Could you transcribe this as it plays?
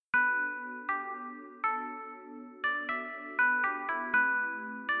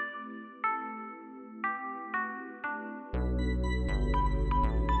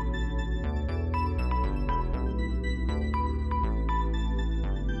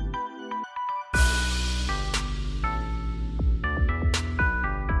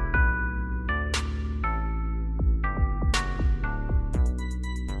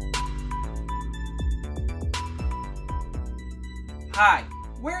Hi,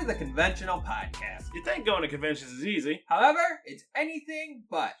 we're the Con-Ventional Podcast. You think going to conventions is easy. However, it's anything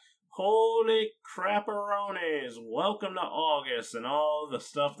but. Holy crapperonis. Welcome to August and all the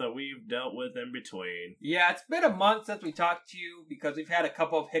stuff that we've dealt with in between. Yeah, it's been a month since we talked to you because we've had a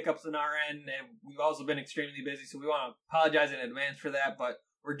couple of hiccups on our end and we've also been extremely busy, so we want to apologize in advance for that, but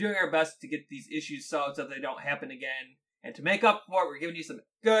we're doing our best to get these issues solved so they don't happen again. And to make up for it, we're giving you some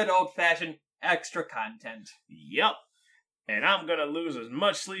good old-fashioned extra content. Yup. And I'm gonna lose as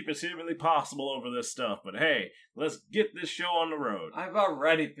much sleep as humanly possible over this stuff, but hey, let's get this show on the road. I've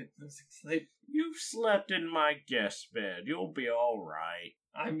already been losing sleep. You've slept in my guest bed. You'll be alright.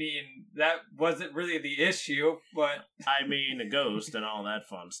 I mean, that wasn't really the issue, but... I mean, a ghost and all that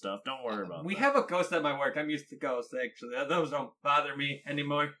fun stuff. Don't worry about that. We have a ghost at my work. I'm used to ghosts, actually. Those don't bother me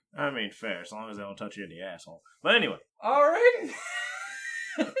anymore. I mean, fair, as long as they don't touch you in the asshole. But anyway. Alright.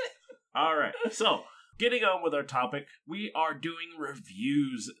 Alright, so... Getting on with our topic, we are doing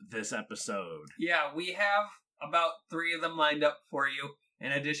reviews this episode. Yeah, we have about 3 of them lined up for you,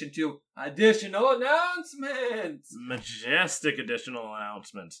 in addition to additional announcements. Majestic additional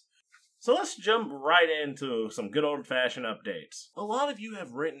announcements. So let's jump right into some good old-fashioned updates. A lot of you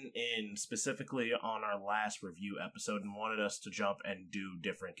have written in specifically on our last review episode and wanted us to jump and do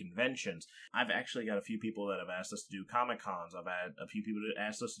different conventions. I've actually got a few people that have asked us to do Comic-Cons. I've had a few people that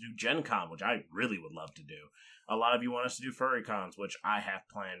asked us to do Gen Con, which I really would love to do. A lot of you want us to do Furry Cons, which I have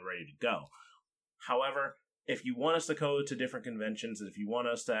planned ready to go. However, if you want us to go to different conventions, and if you want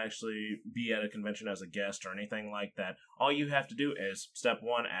us to actually be at a convention as a guest or anything like that, all you have to do is, step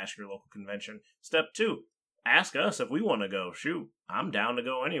 1, ask your local convention. Step 2, ask us if we want to go. Shoot, I'm down to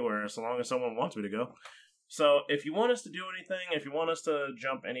go anywhere as long as someone wants me to go. So if you want us to do anything, if you want us to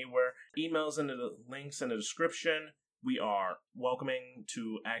jump anywhere, emails into the links in the description. We are welcoming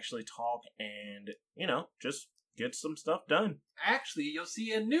to actually talk and, just get some stuff done. Actually, you'll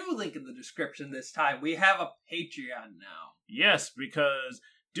see a new link in the description this time. We have a Patreon now. Yes, because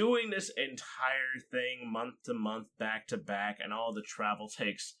doing this entire thing month to month, back to back, and all the travel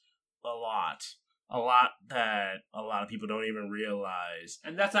takes a lot. A lot that a lot of people don't even realize.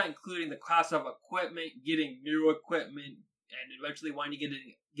 And that's not including the cost of equipment, getting new equipment, and eventually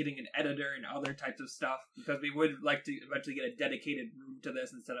getting an editor and other types of stuff. Because we would like to eventually get a dedicated room to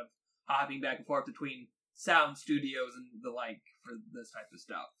this instead of hopping back and forth between sound studios and the like for this type of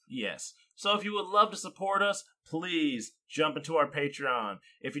stuff. Yes. So if you would love to support us, please jump into our Patreon.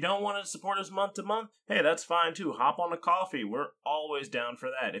 If you don't want to support us month to month, hey, that's fine too. Hop on a coffee. We're always down for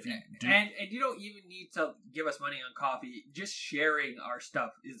that. If you do... and you don't even need to give us money on coffee. Just sharing our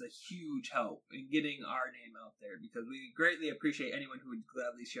stuff is a huge help in getting our name out there because we greatly appreciate anyone who would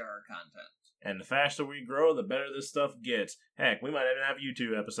gladly share our content. And the faster we grow, the better this stuff gets. Heck, we might even have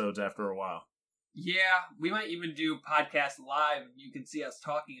YouTube episodes after a while. Yeah, we might even do podcasts live and you can see us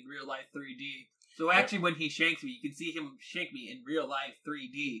talking in real life 3D. So actually when he shanks me, you can see him shank me in real life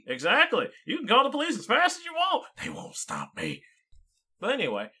 3D. Exactly. You can call the police as fast as you want. They won't stop me. But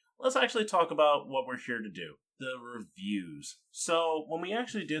anyway, let's actually talk about what we're here to do. The reviews. So when we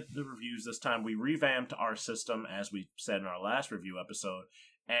actually did the reviews this time, we revamped our system as we said in our last review episode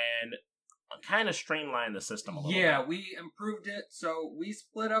and kind of streamline the system a little bit. Yeah, we improved it. So we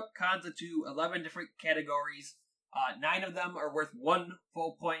split up cons into 11 different categories. 9 of them are worth 1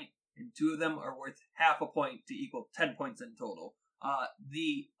 full point, and 2 of them are worth half a point to equal 10 points in total.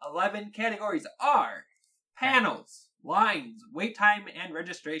 The 11 categories are panels, lines, wait time, and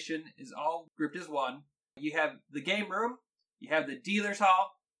registration is all grouped as one. You have the game room, you have the dealer's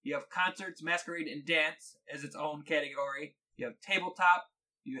hall, you have concerts, masquerade, and dance as its own category. You have tabletop,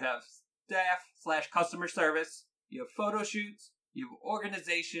 you have staff/customer service, you have photo shoots, you have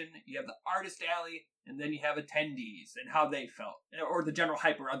organization, you have the artist alley, and then you have attendees and how they felt, or the general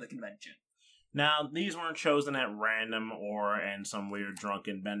hype around the convention. Now, these weren't chosen at random or in some weird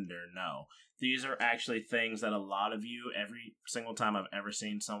drunken bender, no. These are actually things that a lot of you, every single time I've ever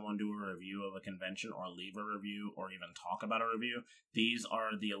seen someone do a review of a convention or leave a review or even talk about a review, these are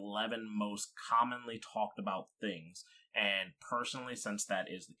the 11 most commonly talked about things. And personally, since that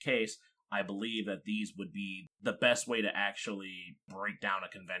is the case, I believe that these would be the best way to actually break down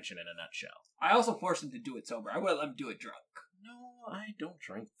a convention in a nutshell. I also forced him to do it sober. I wouldn't let him do it drunk. No, I don't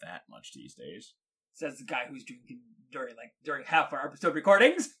drink that much these days. Says the guy who's drinking during half our episode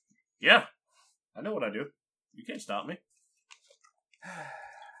recordings. Yeah, I know what I do. You can't stop me.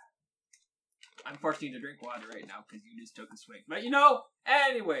 I'm forcing you to drink water right now because you just took a swig. But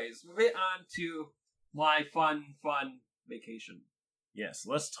anyways, we'll get on to my fun vacation. Yes,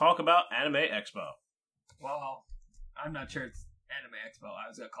 let's talk about Anime Expo. Well, I'm not sure it's Anime Expo. I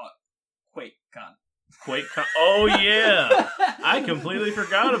was going to call it QuakeCon. Oh, yeah. I completely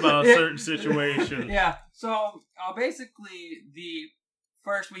forgot about certain situations. Yeah. So, basically, the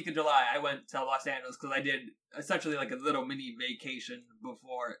first week of July, I went to Los Angeles because I did essentially like a little mini vacation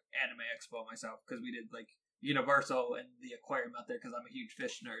before Anime Expo myself because we did like Universal and the aquarium out there because I'm a huge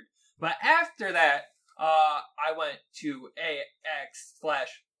fish nerd. But after that, I went to AX/QuakeCon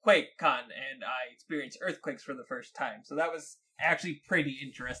and I experienced earthquakes for the first time. So that was actually pretty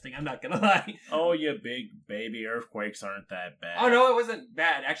interesting, I'm not gonna lie. Oh, you big baby, earthquakes aren't that bad. Oh no, it wasn't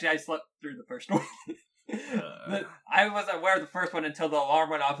bad. Actually, I slept through the first one. I wasn't aware of the first one until the alarm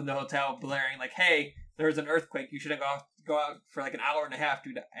went off in the hotel blaring like, hey, there's an earthquake, you shouldn't go out for like an hour and a half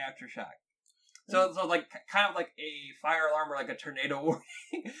due to aftershock. So like kind of like a fire alarm or like a tornado warning.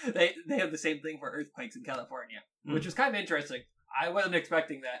 they have the same thing for earthquakes in California, which was kind of interesting. I wasn't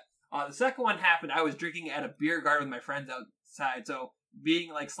expecting that. The second one happened, I was drinking at a beer garden with my friends outside, so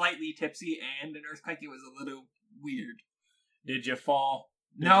being like slightly tipsy and an earthquake, it was a little weird. Did you fall?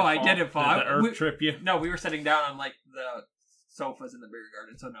 I didn't fall. Did the earth trip you? No, we were sitting down on like the sofas in the beer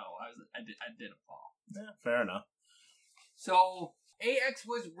garden, so no, I didn't fall. Yeah, fair enough. So AX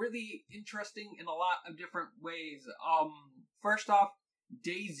was really interesting in a lot of different ways. First off,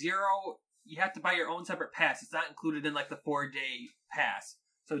 day 0, you have to buy your own separate pass. It's not included in like the 4-day pass.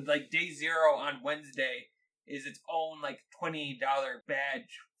 So like day 0 on Wednesday is its own like $20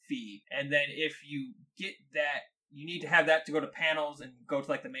 badge fee. And then if you get that, you need to have that to go to panels and go to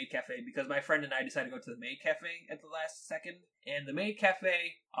like the Maid Cafe, because my friend and I decided to go to the Maid Cafe at the last second. And the Maid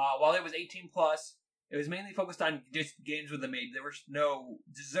Cafe, while it was 18 plus, it was mainly focused on just games with the maid. There was no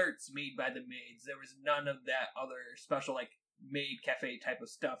desserts made by the maids. There was none of that other special like Maid Cafe type of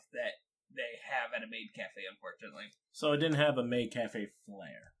stuff that they have at a Maid Cafe, unfortunately. So it didn't have a Maid Cafe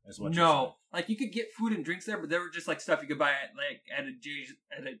flair, is what you No, like you could get food and drinks there, but there were just like stuff you could buy at a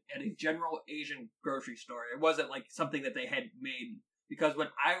general Asian grocery store. It wasn't like something that they had made, because when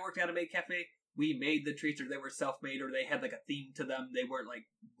I worked at a Maid Cafe, we made the treats, or they were self-made, or they had like a theme to them. They weren't like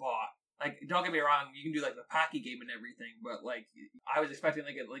bought. Like, don't get me wrong, you can do like the Pocky game and everything, but like I was expecting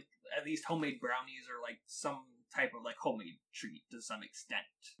like at least homemade brownies or like some type of like homemade treat to some extent.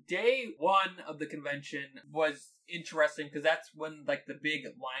 Day 1 of the convention was interesting because that's when like the big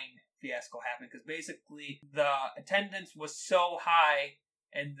line fiasco happened, because basically the attendance was so high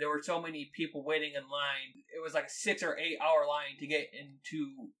and there were so many people waiting in line. It was like a 6 or 8 hour line to get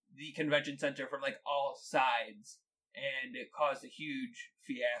into the convention center from like all sides, and it caused a huge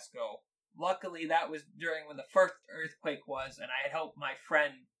fiasco. Luckily, that was during when the first earthquake was, and I had helped my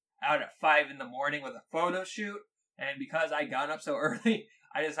friend out at 5 in the morning with a photo shoot, and because I got up so early,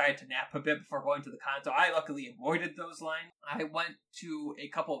 I decided to nap a bit before going to the con, so I luckily avoided those lines. I went to a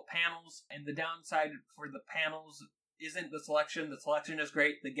couple of panels, and the downside for the panels isn't the selection. The selection is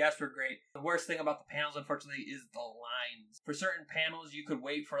great, the guests were great. The worst thing about the panels, unfortunately, is the lines. For certain panels, you could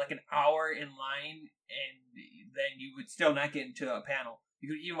wait for like an hour in line, and then you would still not get into a panel. You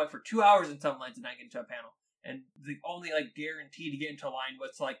could even wait for 2 hours in some lines and not get into a panel. And the only like guarantee to get into a line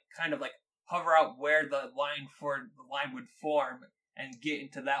was to like kind of like hover out where the line would form and get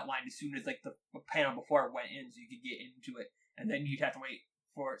into that line as soon as like the panel before it went in, so you could get into it. And then you'd have to wait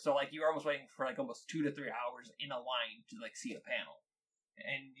for it. So like you were almost waiting for like almost 2 to 3 hours in a line to like see a panel.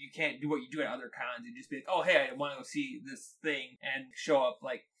 And you can't do what you do at other cons. You just be like, oh hey, I want to go see this thing, and show up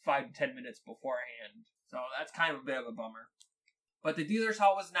like 5 to 10 minutes beforehand. So that's kind of a bit of a bummer. But the dealer's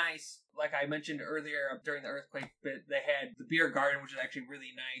hall was nice. Like I mentioned earlier during the earthquake bit, they had the beer garden, which is actually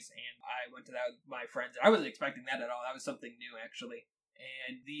really nice, and I went to that with my friends. I wasn't expecting that at all. That was something new, actually.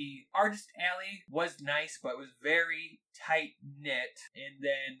 And the artist alley was nice, but it was very tight-knit. And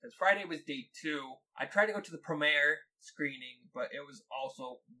then, because Friday was day 2, I tried to go to the premiere screening, but it was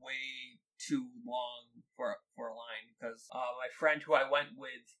also way too long for a line, because my friend who I went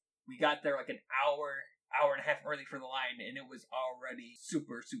with, we got there like an hour and a half early for the line, and it was already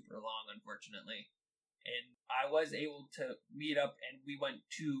super, super long, unfortunately. And I was able to meet up, and we went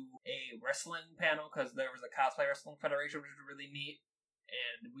to a wrestling panel, because there was a Cosplay Wrestling Federation, which was really neat,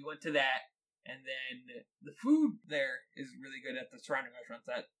 and we went to that. And then the food there is really good at the surrounding restaurants.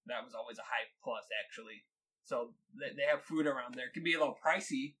 That was always a high plus, actually. So they have food around there. It can be a little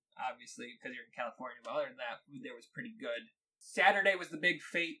pricey, obviously, because you're in California, but other than that, food there was pretty good. Saturday was the big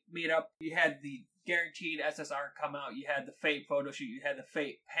Fate meetup. You had the guaranteed SSR come out, you had the Fate photo shoot, you had the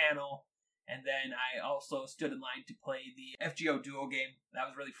Fate panel, and then I also stood in line to play the FGO duo game. That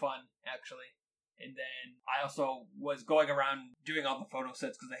was really fun, actually. And then I also was going around doing all the photo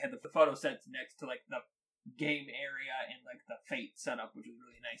sets, because they had the photo sets next to like the game area and like the Fate setup, which was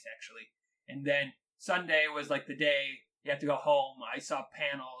really nice, actually. And then Sunday was like the day you have to go home. I saw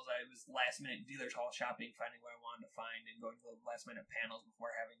panels. I was last-minute dealer's hall shopping, finding what I wanted to find, and going to the last-minute panels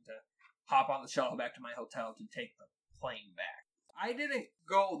before having to hop on the shuttle back to my hotel to take the plane back. I didn't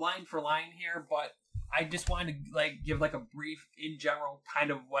go line for line here, but I just wanted to give a brief, in general, kind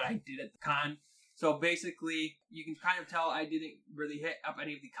of what I did at the con. So basically, you can kind of tell I didn't really hit up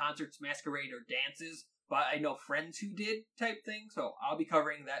any of the concerts, masquerade, or dances, but I know friends who did type thing, so I'll be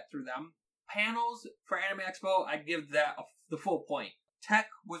covering that through them. Panels for Anime Expo, I'd give that the full point. Tech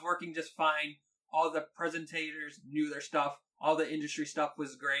was working just fine. All the presentators knew their stuff. All the industry stuff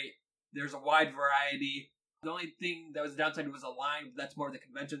was great. There's a wide variety. The only thing that was downside was a line, but that's more the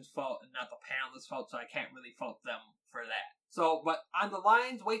convention's fault and not the panelists' fault, so I can't really fault them for that. So, but on the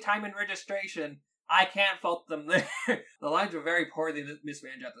lines, wait time, and registration, I can't fault them there. The lines were very poorly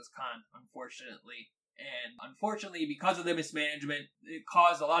mismanaged at this con, unfortunately. And unfortunately, because of the mismanagement, it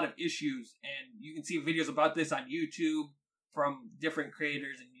caused a lot of issues. And you can see videos about this on YouTube from different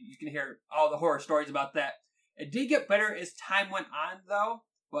creators, and you can hear all the horror stories about that. It did get better as time went on, though.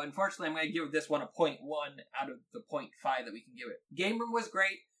 But unfortunately, I'm going to give this one a 0.1 out of the 0.5 that we can give it. Game room was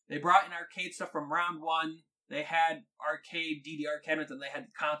great. They brought in arcade stuff from round one. They had arcade DDR cabinets, and they had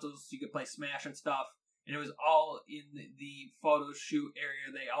consoles so you could play Smash and stuff. And it was all in the photo shoot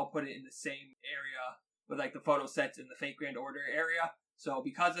area. They all put it in the same area with the photo sets in the Fate Grand Order area. So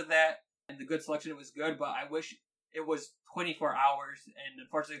because of that and the good selection, it was good. But I wish it was 24 hours. And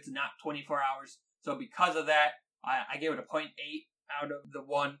unfortunately, it's not 24 hours. So because of that, I gave it a 0.8 out of the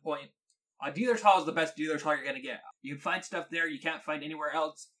 1 point. Dealer's Hall is the best dealer's hall you're going to get. You can find stuff there you can't find anywhere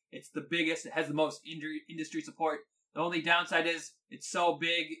else. It's the biggest. It has the most industry support. The only downside is it's so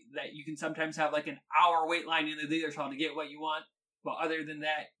big that you can sometimes have an hour wait line in the dealer's hall to get what you want. But other than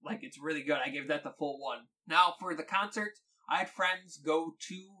that, it's really good. I gave that the full 1. Now, for the concert, I had friends go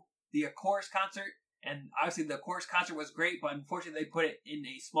to the Chorus concert. And obviously the Chorus concert was great, but unfortunately they put it in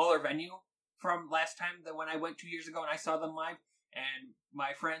a smaller venue from last time than when I went 2 years ago and I saw them live. And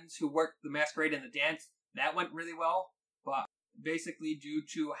my friends who worked the masquerade and the dance, that went really well. But basically due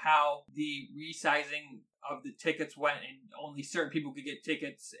to how the resizing of the tickets went and only certain people could get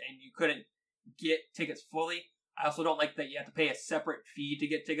tickets and you couldn't get tickets fully. I also don't like that you have to pay a separate fee to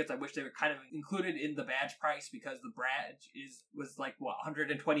get tickets. I wish they were kind of included in the badge price because the badge was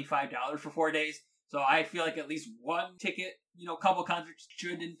 $125 for 4 days. So I feel like at least one ticket, couple concerts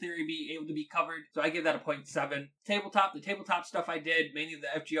should in theory be able to be covered. So I give that a 0.7. The tabletop stuff I did, mainly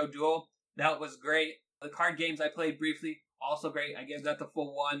the FGO Duel, that was great. The card games I played briefly, also great. I gave that the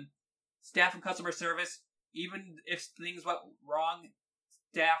full 1. Staff and customer service, even if things went wrong,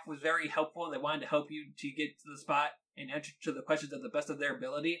 staff was very helpful and they wanted to help you to get to the spot and answer to the questions at the best of their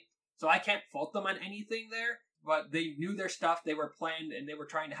ability. So I can't fault them on anything there, but they knew their stuff, they were planned, and they were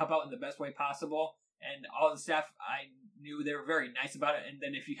trying to help out in the best way possible. And all the staff, I knew they were very nice about it. And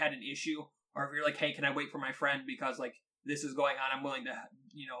then if you had an issue, or if you're like, hey, can I wait for my friend because this is going on, I'm willing to,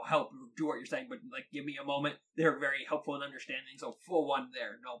 help do what you're saying, but give me a moment. They're very helpful and understanding. So full 1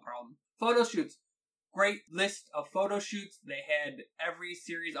 there, no problem. Photo shoots. Great list of photo shoots. They had every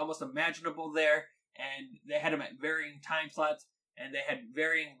series almost imaginable there, and they had them at varying time slots, and they had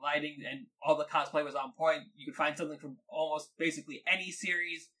varying lighting, and all the cosplay was on point. You could find something from almost basically any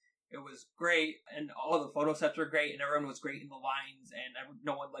series. It was great, and all the photo sets were great, and everyone was great in the lines, and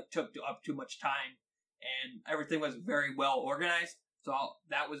no one took up too much time, and everything was very well organized. So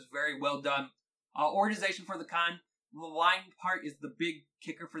that was very well done. Organization for the con. The line part is the big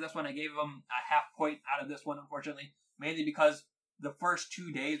kicker for this one. I gave them a half point out of this one, unfortunately, mainly because the first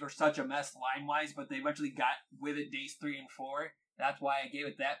 2 days were such a mess line-wise, but they eventually got with it days 3 and 4. That's why I gave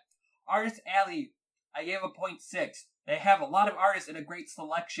it that. Artist Alley, I gave a 0.6. They have a lot of artists and a great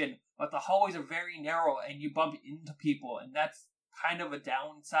selection, but the hallways are very narrow and you bump into people, and that's kind of a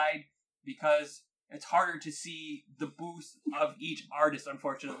downside because it's harder to see the booth of each artist,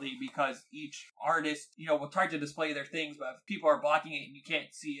 unfortunately, because each artist, will try to display their things, but if people are blocking it and you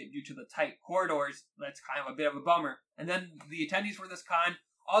can't see it due to the tight corridors, that's kind of a bit of a bummer. And then the attendees for this con,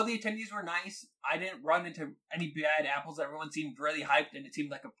 all the attendees were nice. I didn't run into any bad apples. Everyone seemed really hyped, and it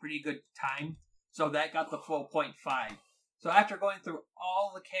seemed like a pretty good time. So that got the full 0.5. So after going through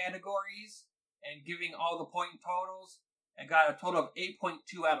all the categories and giving all the point totals, I got a total of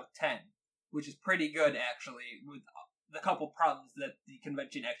 8.2 out of 10, which is pretty good, actually, with the couple problems that the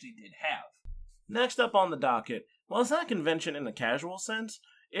convention actually did have. Next up on the docket, well, it's not a convention in the casual sense.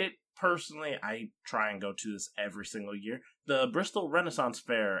 Personally, I try and go to this every single year. The Bristol Renaissance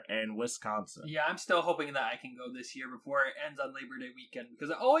Fair in Wisconsin. Yeah, I'm still hoping that I can go this year before it ends on Labor Day weekend, because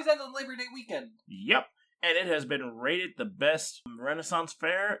it always ends on Labor Day weekend. Yep. and it has been rated the best Renaissance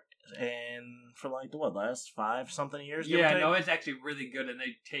fair for like the last 5-something years. Yeah, no, it's actually really good, and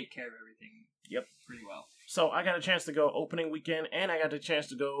they take care of everything. Yep, pretty well. So I got a chance to go opening weekend, and I got a chance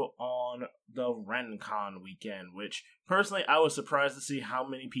to go on the RenCon weekend, which personally I was surprised to see how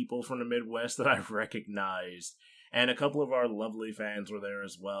many people from the Midwest that I've recognized. And a couple of our lovely fans were there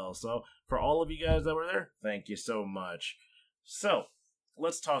as well. So for all of you guys that were there, thank you so much. So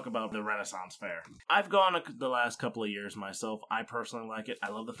let's talk about the Renaissance Fair. I've gone the last couple of years myself. I personally like it. I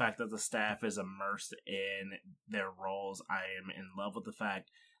love the fact that the staff is immersed in their roles. I am in love with the fact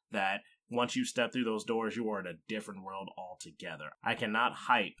that once you step through those doors, you are in a different world altogether. I cannot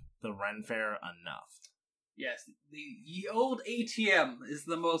hype the Ren Fair enough. Yes, the old ATM is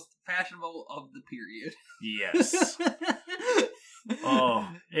the most fashionable of the period. Yes. Oh,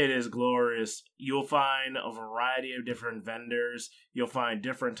 it is glorious. You'll find a variety of different vendors. You'll find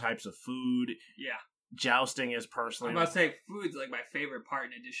different types of food. Yeah. Jousting is personally... I'm about to say, food's like my favorite part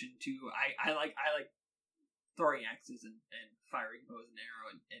in addition to... I like throwing axes and firing bows and arrow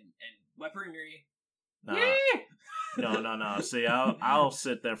and weaponry. No. See, I'll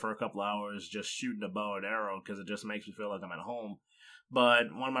sit there for a couple hours just shooting a bow and arrow because it just makes me feel like I'm at home.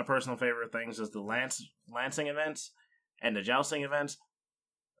 But one of my personal favorite things is the lancing events and the jousting events.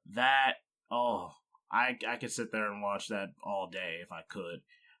 That, I could sit there and watch that all day if I could.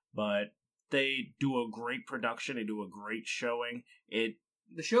 But they do a great production. They do a great showing.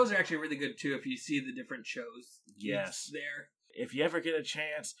 The shows are actually really good too if you see the different shows. Yes. There. If you ever get a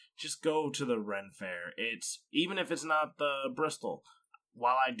chance, just go to the Ren Fair. Even if it's not the Bristol,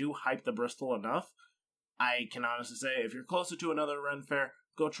 while I do hype the Bristol enough, I can honestly say if you're closer to another Ren Fair,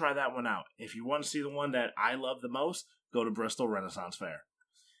 go try that one out. If you want to see the one that I love the most, go to Bristol Renaissance Fair.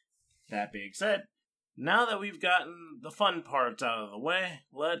 That being said, now that we've gotten the fun parts out of the way,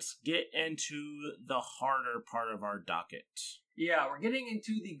 let's get into the harder part of our docket. Yeah, we're getting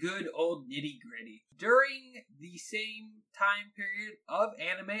into the good old nitty-gritty. During the same time period of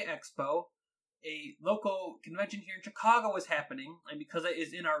Anime Expo, a local convention here in Chicago was happening, and because it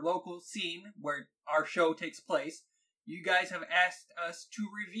is in our local scene where our show takes place, you guys have asked us to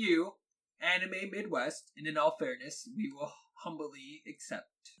review Anime Midwest, and in all fairness, we will humbly accept.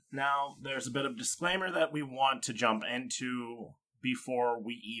 Now, there's a bit of disclaimer that we want to jump into before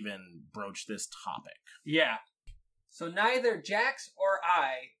we even broach this topic. Yeah. So neither Jax or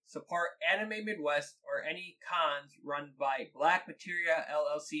I support Anime Midwest or any cons run by Black Materia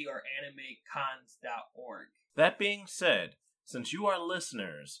LLC or AnimeCons.org. That being said, since you, our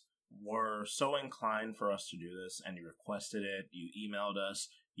listeners, were so inclined for us to do this and you requested it, you emailed us,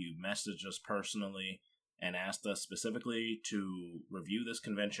 you messaged us personally, and asked us specifically to review this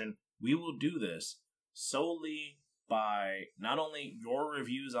convention, we will do this solely by not only your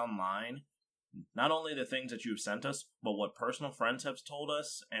reviews online, not only the things that you've sent us, but what personal friends have told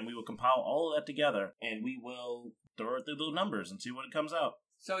us, and we will compile all of that together, and we will throw it through the numbers and see what comes out.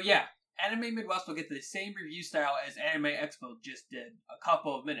 So yeah, Anime Midwest will get the same review style as Anime Expo just did a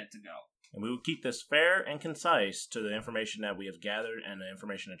couple of minutes ago. And we will keep this fair and concise to the information that we have gathered and the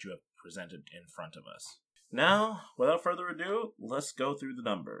information that you have presented in front of us. Now, without further ado, let's go through the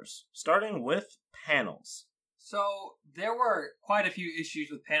numbers, starting with panels. So there were quite a few issues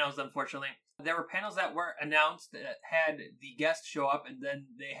with panels, unfortunately. There were panels that were announced that had the guests show up, and then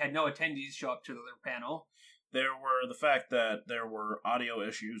they had no attendees show up to their panel. There were the fact that there were audio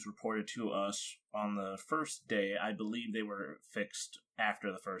issues reported to us on the first day. I believe they were fixed after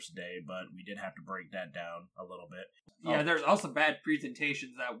the first day, but we did have to break that down a little bit. Yeah, there's also bad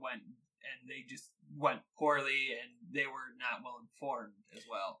presentations that went, and they just went poorly, and they were not well informed as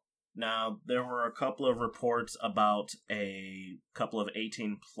well. Now, there were a couple of reports about a couple of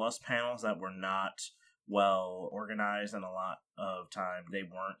 18-plus panels that were not well organized, and a lot of time they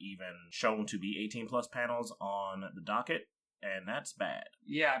weren't even shown to be 18-plus panels on the docket, and that's bad.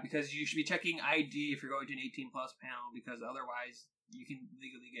 Yeah, because you should be checking ID if you're going to an 18-plus panel, because otherwise you can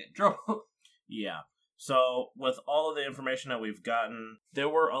legally get in trouble. Yeah. So, with all of the information that we've gotten, there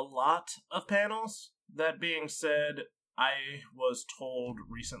were a lot of panels. That being said, I was told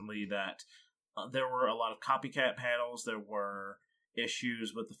recently that there were a lot of copycat panels. There were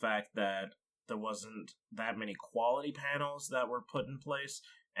issues with the fact that there wasn't that many quality panels that were put in place.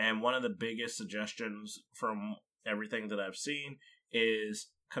 And one of the biggest suggestions from everything that I've seen is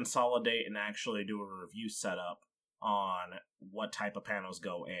consolidate and actually do a review setup on what type of panels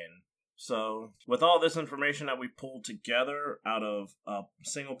go in. So, with all this information that we pulled together out of a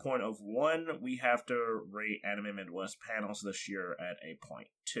single point of 1, we have to rate Anime Midwest panels this year at a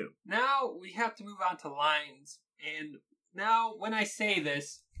 0.2. Now, we have to move on to lines. And now, when I say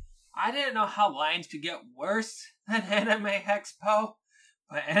this, I didn't know how lines could get worse than Anime Expo,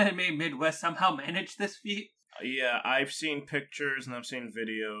 but Anime Midwest somehow managed this feat. Yeah, I've seen pictures and I've seen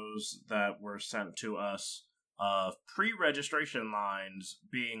videos that were sent to us of pre-registration lines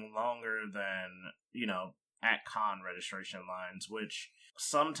being longer than, at con registration lines, which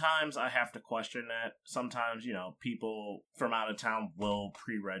sometimes I have to question that. Sometimes, people from out of town will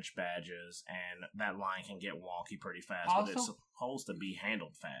pre-reg badges, and that line can get wonky pretty fast, but it's supposed to be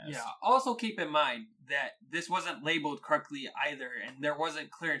handled fast. Yeah, also keep in mind that this wasn't labeled correctly either, and there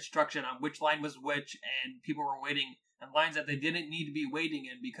wasn't clear instruction on which line was which, and people were waiting in lines that they didn't need to be waiting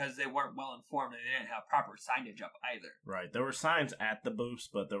in because they weren't well informed and they didn't have proper signage up either. Right, there were signs at the booths,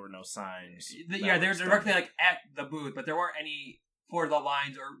 but there were no signs. Yeah, they were directly at the booth, but there weren't any for the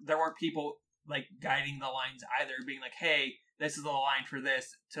lines, or there weren't people guiding the lines either, being like, hey, this is the line for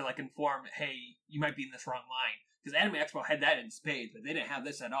this, to inform, hey, you might be in this wrong line. Because Anime Expo had that in spades, but they didn't have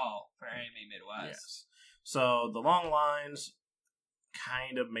this at all for Anime Midwest. Yes. So the long lines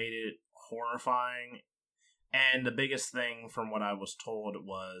kind of made it horrifying. And the biggest thing from what I was told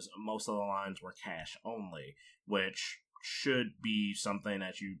was most of the lines were cash only, which should be something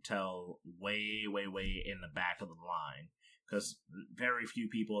that you tell way, way, way in the back of the line. Because very few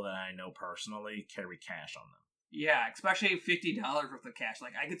people that I know personally carry cash on them. Yeah, especially $50 worth of cash.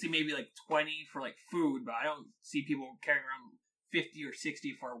 I could see maybe 20 for food, but I don't see people carrying around 50 or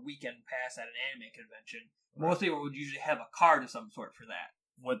 60 for a weekend pass at an anime convention. Right. Most people would usually have a card of some sort for that.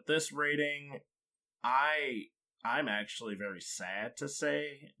 With this rating, I'm actually very sad to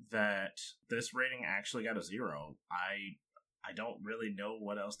say that this rating actually got a 0. I don't really know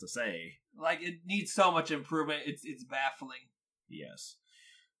what else to say. It needs so much improvement. It's baffling. Yes.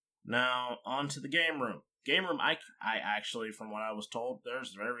 Now, on to the game room. Game room, I actually, from what I was told,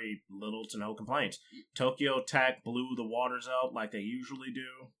 there's very little to no complaints. Tokyo Tech blew the waters out like they usually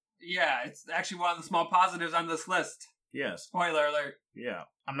do. Yeah, it's actually one of the small positives on this list. Yes. Spoiler alert. Yeah.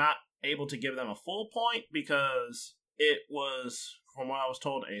 I'm not able to give them a full point because it was, from what I was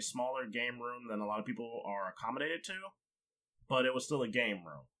told, a smaller game room than a lot of people are accommodated to, but it was still a game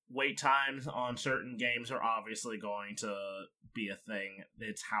room. Wait times on certain games are obviously going to be a thing.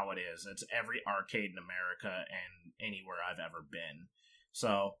 It's how it is. It's every arcade in America and anywhere I've ever been.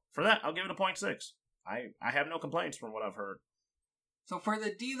 So, for that, I'll give it a 0.6. I have no complaints from what I've heard. So for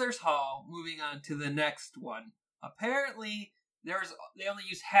the dealer's hall, moving on to the next one, apparently they only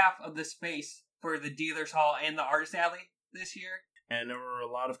use half of the space for the dealer's hall and the artist alley this year. And there were a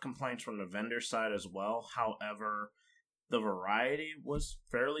lot of complaints from the vendor side as well. However, the variety was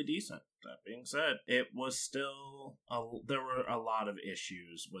fairly decent. That being said, it was still there were a lot of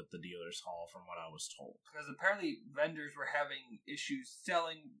issues with the dealer's hall from what I was told. Because apparently vendors were having issues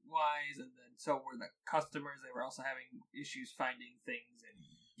selling wise, and then so were the customers. They were also having issues finding things and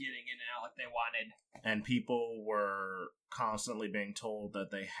getting in and out like they wanted. And people were constantly being told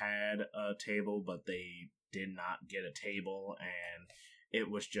that they had a table, but they did not get a table, and it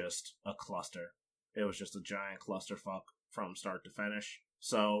was just a cluster. It was just a giant clusterfuck from start to finish.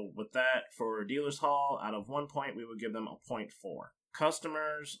 So with that, for Dealer's Hall, out of 1 point, we would give them a 0.4.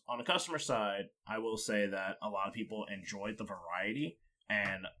 Customers, on the customer side, I will say that a lot of people enjoyed the variety,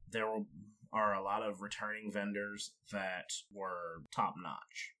 and there are a lot of returning vendors that were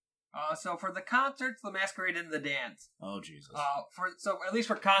top-notch. So for the concerts, the Masquerade and the Dance. Oh, Jesus. So at least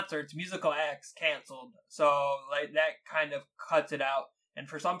for concerts, musical acts canceled. So that kind of cuts it out. And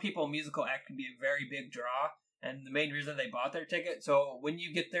for some people, musical act can be a very big draw. And the main reason they bought their ticket. So when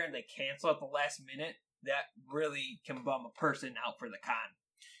you get there and they cancel at the last minute, that really can bum a person out for the con.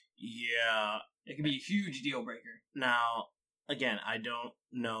 Yeah. It can be a huge deal breaker. Now, again, I don't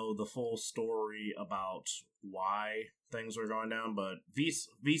know the full story about why things were going down, but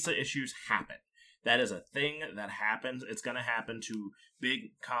visa issues happen. That is a thing that happens. It's going to happen to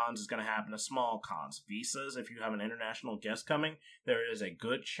big cons. It's going to happen to small cons. Visas, if you have an international guest coming, there is a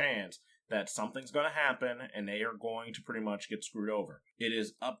good chance that something's going to happen and they are going to pretty much get screwed over. It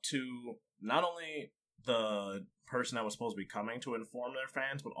is up to not only the person that was supposed to be coming to inform their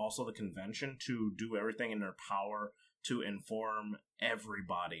fans, but also the convention to do everything in their power to inform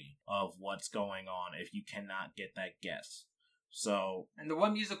everybody of what's going on if you cannot get that guest. So, and the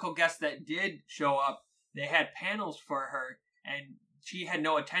one musical guest that did show up, they had panels for her, and she had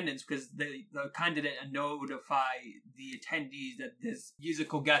no attendance because the con didn't notify the attendees that this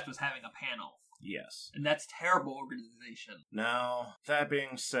musical guest was having a panel. Yes. And that's terrible organization. Now, that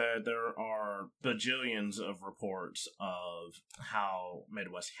being said, there are bajillions of reports of how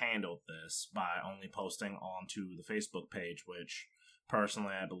Midwest handled this by only posting onto the Facebook page, which,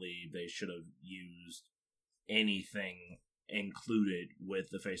 personally, I believe they should have used anything included with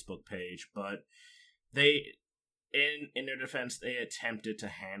the Facebook page, but they, in their defense, they attempted to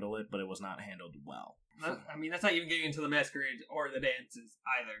handle it, but it was not handled well. I mean, that's not even getting into the masquerades or the dances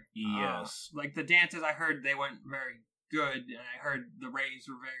either. Yes. Like the dances, I heard they weren't very good, and I heard the raves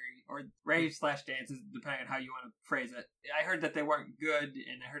were raves/dances, depending on how you want to phrase it. I heard that they weren't good,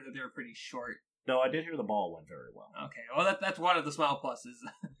 and I heard that they were pretty short. No, I did hear the ball went very well. Okay, well, that's one of the small pluses.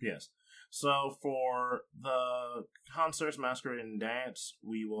 Yes. So for the concerts, masquerade, and dance,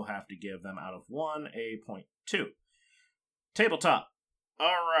 we will have to give them out of 1 a 0.2. Tabletop.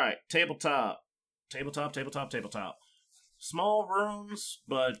 All right, tabletop. Small rooms,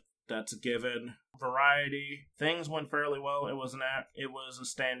 but that's a given. Variety. Things went fairly well. It was a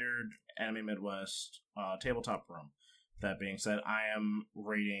standard Anime Midwest tabletop room. That being said, I am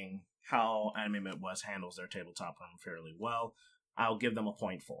rating how Anime Midwest handles their tabletop room fairly well. I'll give them a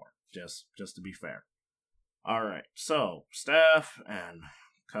 0.4, just to be fair. Alright, so, staff and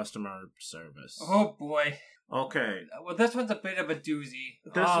customer service. Oh boy. Okay. Well, this one's a bit of a doozy.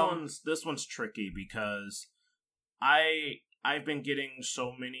 This one's tricky because I've been getting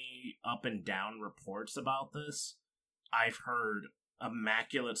so many up and down reports about this. I've heard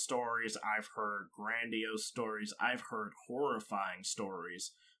immaculate stories, I've heard grandiose stories, I've heard horrifying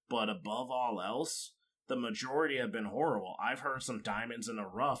stories, but above all else, the majority have been horrible. I've heard some diamonds in the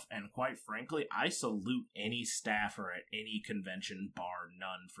rough, and quite frankly, I salute any staffer at any convention, bar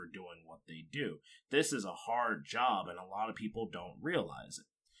none, for doing what they do. This is a hard job, and a lot of people don't realize it.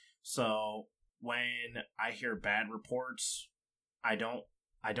 So, when I hear bad reports, I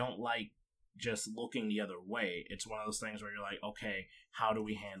don't like just looking the other way. It's one of those things where you're like, okay, how do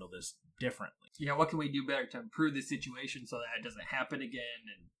we handle this differently? Yeah, what can we do better to improve the situation so that it doesn't happen again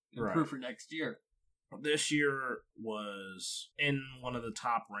and improve for next year? This year was in one of the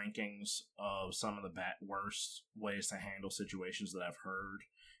top rankings of some of the worst ways to handle situations that I've heard.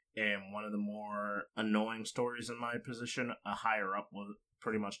 And one of the more annoying stories in my position, a higher up was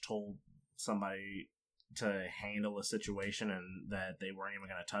pretty much told somebody to handle a situation and that they weren't even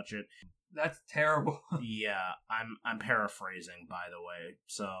going to touch it. That's terrible. Yeah, I'm paraphrasing, by the way.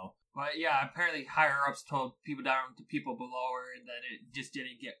 So, but yeah, apparently higher ups told people down to people below her, and then it just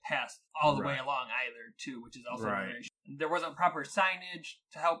didn't get passed all the way along either, too, which is also an issue. There wasn't proper signage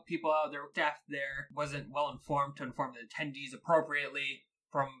to help people out. Their staff there wasn't well informed to inform the attendees appropriately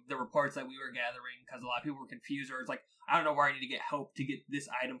from the reports that we were gathering, because a lot of people were confused, or it's like, I don't know where I need to get help to get this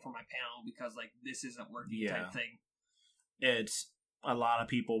item for my panel because like this isn't working type thing. It's a lot of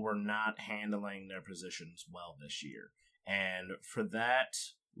people were not handling their positions well this year. And for that,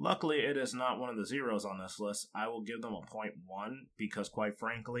 luckily it is not one of the zeros on this list. I will give them a 0.1 because quite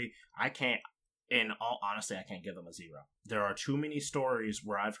frankly, in all honesty, I can't give them a 0. There are too many stories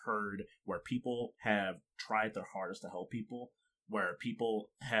where I've heard where people have tried their hardest to help people, where people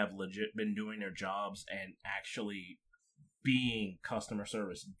have legit been doing their jobs and actually being customer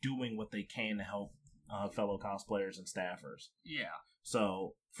service, doing what they can to help fellow cosplayers and staffers. Yeah.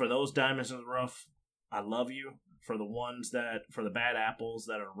 So, for those diamonds in the rough, I love you. For the bad apples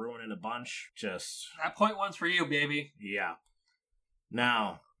that are ruining a bunch, just... That 0.1's for you, baby. Yeah.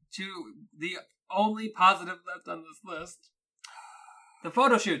 Now... To the only positive left on this list. The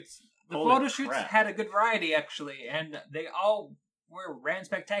photo shoots. The photo shoots had a good variety, actually, and they all ran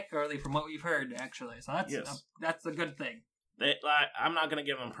spectacularly from what we've heard, actually. So that's a good thing. I'm not going to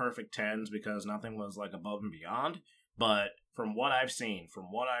give them perfect 10s because nothing was like above and beyond, but from what I've seen, from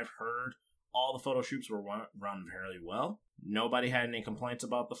what I've heard, all the photo shoots were run fairly well. Nobody had any complaints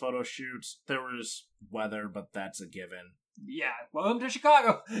about the photo shoots. There was weather, but that's a given. Yeah, welcome to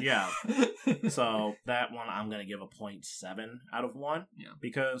Chicago. Yeah. So that one I'm going to give a 0.7 out of 1. Yeah.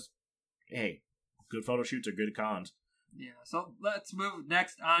 Because, hey, good photo shoots are good cons. Yeah, so let's move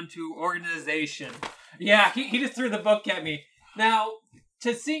next on to organization. Yeah, he just threw the book at me. Now,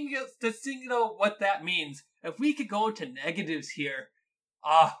 to signal what that means, if we could go into negatives here,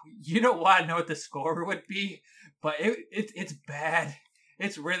 you don't want to know what the score would be, but it's bad.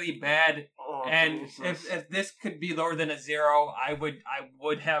 It's really bad. Oh, and if this could be lower than a 0, I'd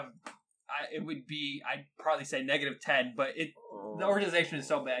probably say -10, but the organization is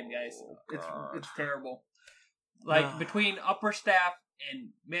so bad, guys. It's terrible. Like, between upper staff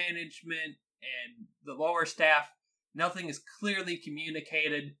and management and the lower staff, nothing is clearly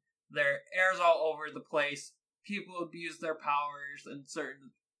communicated. There are errors all over the place. People abuse their powers in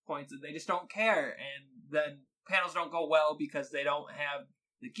certain points, and they just don't care. And then panels don't go well because they don't have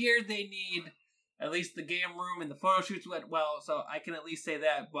the gear they need. At least the game room and the photo shoots went well, so I can at least say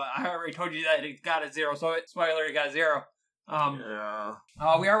that. But I already told you that it got a 0, so spoiler, it got a 0.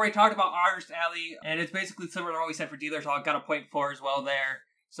 We already talked about Artist Alley, and it's basically similar to what we said for Dealer's Hall. Got a 0.4 as well there.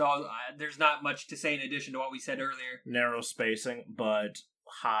 So there's not much to say in addition to what we said earlier. Narrow spacing, but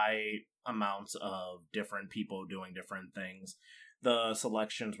high amounts of different people doing different things. The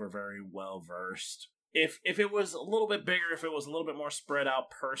selections were very well versed. If it was a little bit bigger, if it was a little bit more spread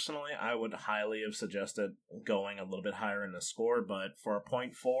out, personally, I would highly have suggested going a little bit higher in the score, but for a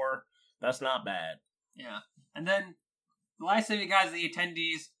 0.4, that's not bad. Yeah. And then, the last thing we got is the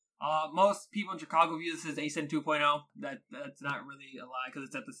attendees. Most people in Chicago view this as ASIN 2.0. That's not really a lie, because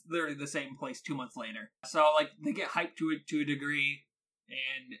it's at literally the same place 2 months later. So, they get hyped to it to a degree,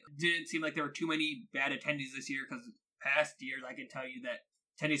 and it didn't seem like there were too many bad attendees this year, because past years, I can tell you that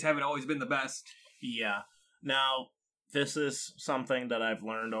attendees haven't always been the best. Yeah. Now, this is something that I've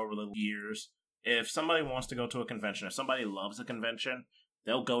learned over the years. If somebody wants to go to a convention, if somebody loves a convention,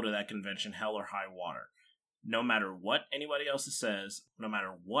 they'll go to that convention hell or high water. No matter what anybody else says, no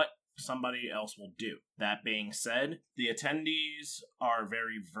matter what somebody else will do. That being said, the attendees are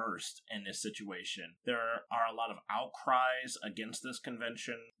very versed in this situation. There are a lot of outcries against this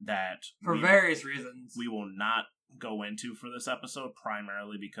convention that... For various reasons. We will not go into for this episode,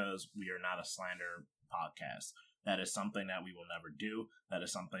 primarily because we are not a slander podcast. That is something that we will never do. That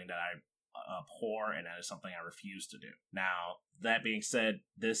is something that I abhor, and that is something I refuse to do. Now, that being said,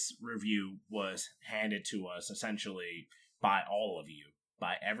 this review was handed to us essentially by all of you,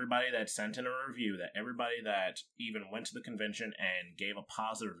 by everybody that sent in a review, that everybody that even went to the convention and gave a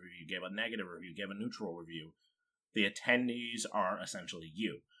positive review, gave a negative review, gave a neutral review. The attendees are essentially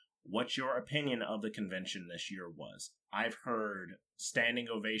you. What your opinion of the convention this year was. I've heard standing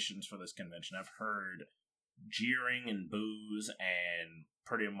ovations for this convention. I've heard jeering and boos and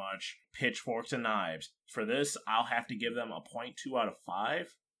pretty much pitchforks and knives. For this, I'll have to give them a 0.2 out of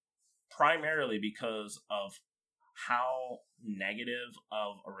 5, primarily because of how negative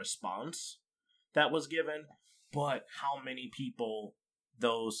of a response that was given, but how many people,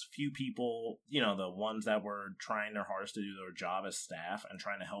 those few people, the ones that were trying their hardest to do their job as staff and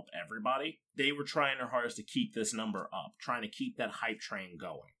trying to help everybody, they were trying their hardest to keep this number up, trying to keep that hype train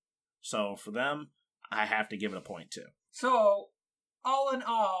going. So for them, I have to give it a 0.2. So, all in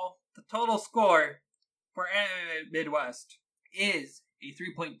all, the total score for Anime Midwest is a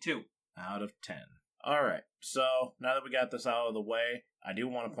 3.2 out of 10. Alright, so now that we got this out of the way, I do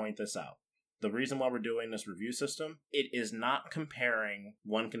want to point this out. The reason why we're doing this review system, it is not comparing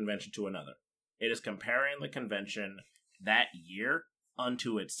one convention to another. It is comparing the convention that year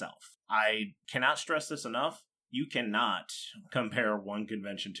unto itself. I cannot stress this enough. You cannot compare one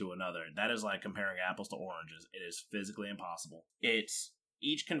convention to another. That is like comparing apples to oranges. It is physically impossible.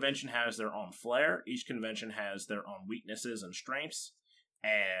 Each convention has their own flair. Each convention has their own weaknesses and strengths.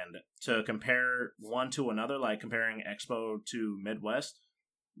 And to compare one to another, like comparing Expo to Midwest,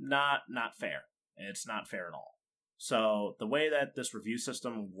 not fair. It's not fair at all. So the way that this review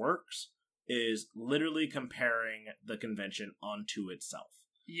system works is literally comparing the convention unto itself.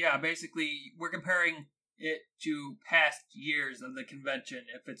 Yeah, basically, we're comparing it to past years of the convention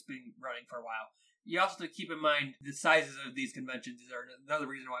if it's been running for a while. You also have to keep in mind the sizes of these conventions are another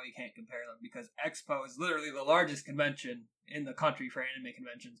reason why we can't compare them, because Expo is literally the largest convention in the country for anime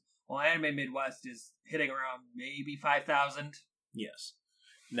conventions, while Anime Midwest is hitting around maybe 5,000. Yes.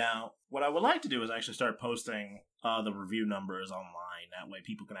 Now, what I would like to do is actually start posting the review numbers online. That way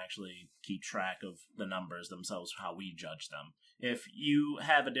people can actually keep track of the numbers themselves, how we judge them. If you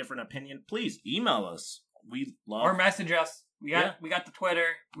have a different opinion, please email us. We love... Or message us. We got the Twitter.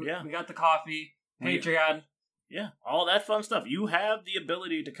 We got the coffee. Patreon. Yeah, all that fun stuff. You have the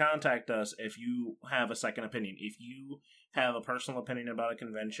ability to contact us if you have a second opinion. If you have a personal opinion about a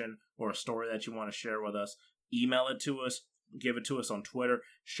convention or a story that you want to share with us, email it to us, give it to us on Twitter.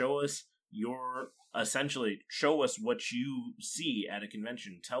 Show us what you see at a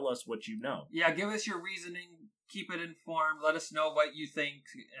convention. Tell us what you know. Yeah, give us your reasoning. Keep it informed. Let us know what you think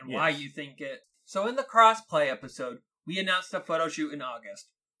and why you think it. So in the crossplay episode, we announced a photo shoot in August.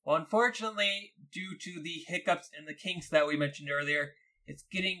 Well, unfortunately, due to the hiccups and the kinks that we mentioned earlier, it's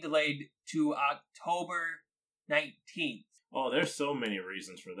getting delayed to October 19th. Oh, there's so many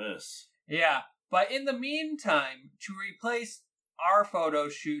reasons for this. Yeah, but in the meantime, to replace our photo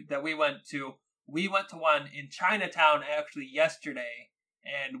shoot that we went to one in Chinatown actually yesterday,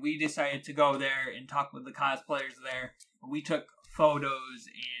 and we decided to go there and talk with the cosplayers there. We took photos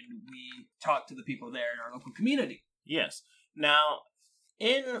and we talked to the people there in our local community. Yes. Now,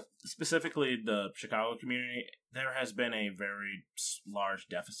 In specifically the Chicago community, there has been a very large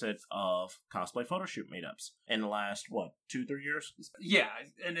deficit of cosplay photo shoot meetups in the last, 2-3 years? Yeah,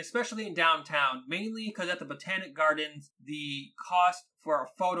 and especially in downtown, mainly because at the Botanic Gardens, the cost for a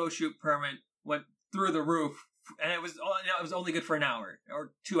photo shoot permit went through the roof, and it was only good for an hour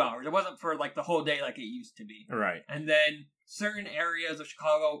or 2 hours. It wasn't for like the whole day like it used to be. Right. And then certain areas of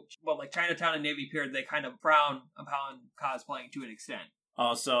Chicago, like Chinatown and Navy Pier, they kind of frown upon cosplaying to an extent.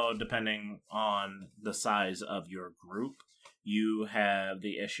 Also, depending on the size of your group, you have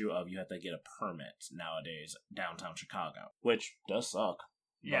the issue of you have to get a permit nowadays downtown Chicago, which does suck.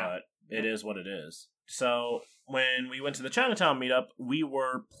 Yeah. But it is what it is. So, when we went to the Chinatown meetup, we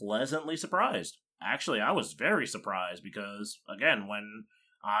were pleasantly surprised. Actually, I was very surprised because, again, when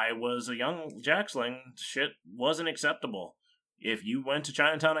I was a young jacksling, shit wasn't acceptable. If you went to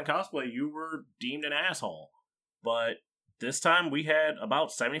Chinatown and cosplay, you were deemed an asshole. But this time we had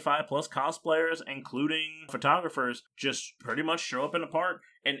about 75 plus cosplayers, including photographers, just pretty much show up in the park,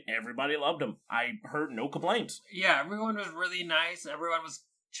 and everybody loved them. I heard no complaints. Yeah, everyone was really nice. Everyone was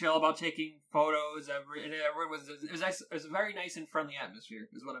chill about taking photos. It was a very nice and friendly atmosphere,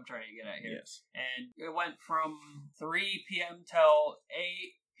 is what I'm trying to get at here. Yes. And it went from 3 p.m. till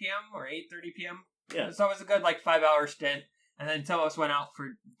 8 p.m. or 8:30 p.m. Yeah. So it was a good 5-hour stint. And then some of us went out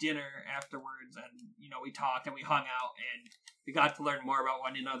for dinner afterwards, and we talked and we hung out and we got to learn more about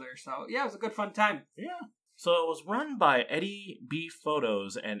one another. So yeah, it was a good fun time. Yeah. So it was run by Eddie B.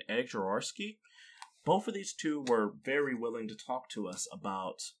 Photos and Ed Jaworski. Both of these two were very willing to talk to us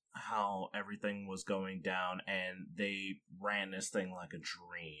about how everything was going down, and they ran this thing like a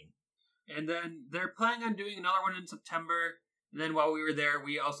dream. And then they're planning on doing another one in September. And then while we were there,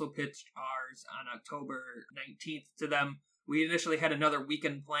 we also pitched ours on October 19th to them. We initially had another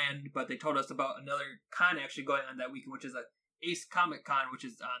weekend planned, but they told us about another con actually going on that weekend, which is a Ace Comic Con, which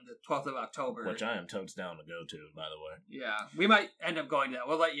is on the 12th of October. Which I am totes down to go to, by the way. Yeah, we might end up going to that.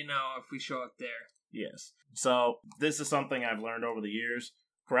 We'll let you know if we show up there. Yes. So, this is something I've learned over the years.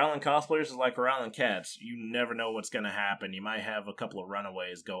 Corralling cosplayers is like corralling cats. You never know what's going to happen. You might have a couple of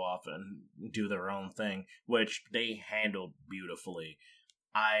runaways go off and do their own thing, which they handled beautifully.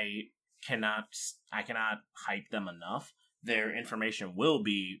 I cannot hype them enough. Their information will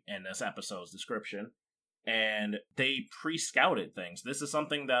be in this episode's description. And they pre-scouted things. This is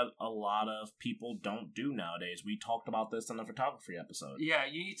something that a lot of people don't do nowadays. We talked about this in the photography episode. Yeah,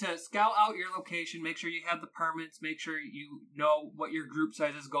 you need to scout out your location, make sure you have the permits, make sure you know what your group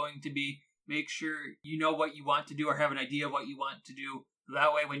size is going to be, make sure you know what you want to do or have an idea of what you want to do.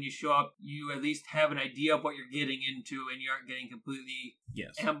 That way, when you show up, you at least have an idea of what you're getting into and you aren't getting completely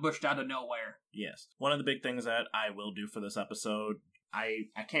ambushed out of nowhere. Yes. One of the big things that I will do for this episode, I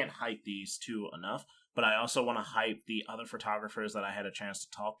can't hype these two enough, but I also want to hype the other photographers that I had a chance to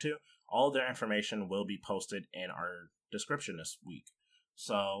talk to. All their information will be posted in our description this week.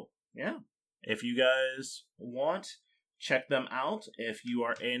 So, yeah. If you guys want, check them out. If you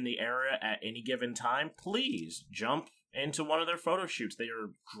are in the area at any given time, please jump into one of their photo shoots. They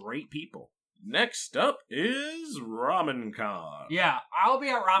are great people. Next up is Ramen Con. Yeah, I'll be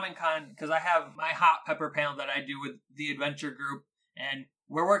at Ramen Con because I have my hot pepper panel that I do with the adventure group, and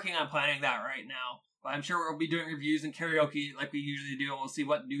we're working on planning that right now. But I'm sure we'll be doing reviews and karaoke like we usually do, and we'll see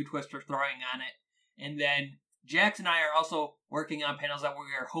what new twist we're throwing on it. And then Jax and I are also working on panels that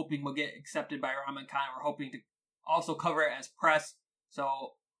we are hoping will get accepted by Ramen Con. We're hoping to also cover it as press,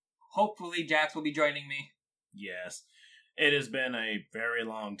 so hopefully Jax will be joining me. Yes. It has been a very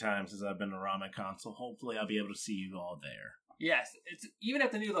long time since I've been to Ramen Con, so hopefully I'll be able to see you all there. Yes, it's even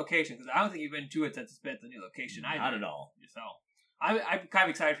at the new location, because I don't think you've been to it since it's been at the new location. Not at all. So, I'm kind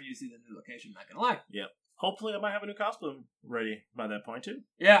of excited for you to see the new location, not gonna lie. Yep. Hopefully I might have a new costume ready by that point too.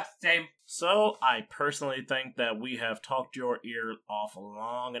 Yeah, same. So, I personally think that we have talked your ear off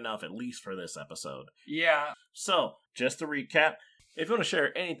long enough, at least for this episode. Yeah. So, just to recap, if you want to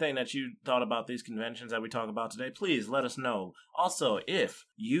share anything that you thought about these conventions that we talk about today, please let us know. Also, if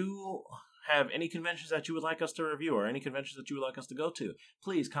you have any conventions that you would like us to review or any conventions that you would like us to go to,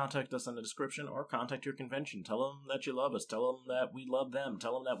 please contact us in the description or contact your convention. Tell them that you love us. Tell them that we love them.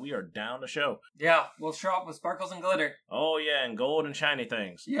 Tell them that we are down to show. Yeah, we'll show up with sparkles and glitter. Oh, yeah, and gold and shiny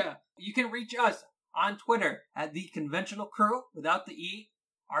things. Yeah. You can reach us on Twitter at The Conventional Crew without the E.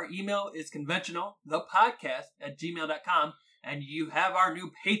 Our email is conventionalthepodcast@gmail.com. And you have our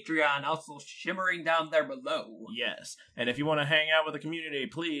new Patreon also shimmering down there below. Yes. And if you want to hang out with the community,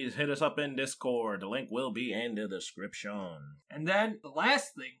 please hit us up in Discord. The link will be in the description. And then the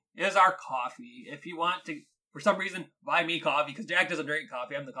last thing is our coffee. If you want to for some reason, buy me coffee, because Jack doesn't drink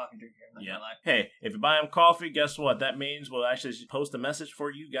coffee. I'm the coffee drinker. I'm not gonna lie. Hey, if you buy him coffee, guess what? That means we'll actually post a message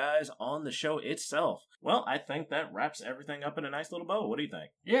for you guys on the show itself. Well, I think that wraps everything up in a nice little bow. What do you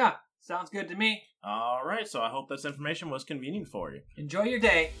think? Yeah, sounds good to me. All right, so I hope this information was convenient for you. Enjoy your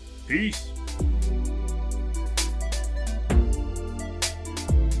day. Peace.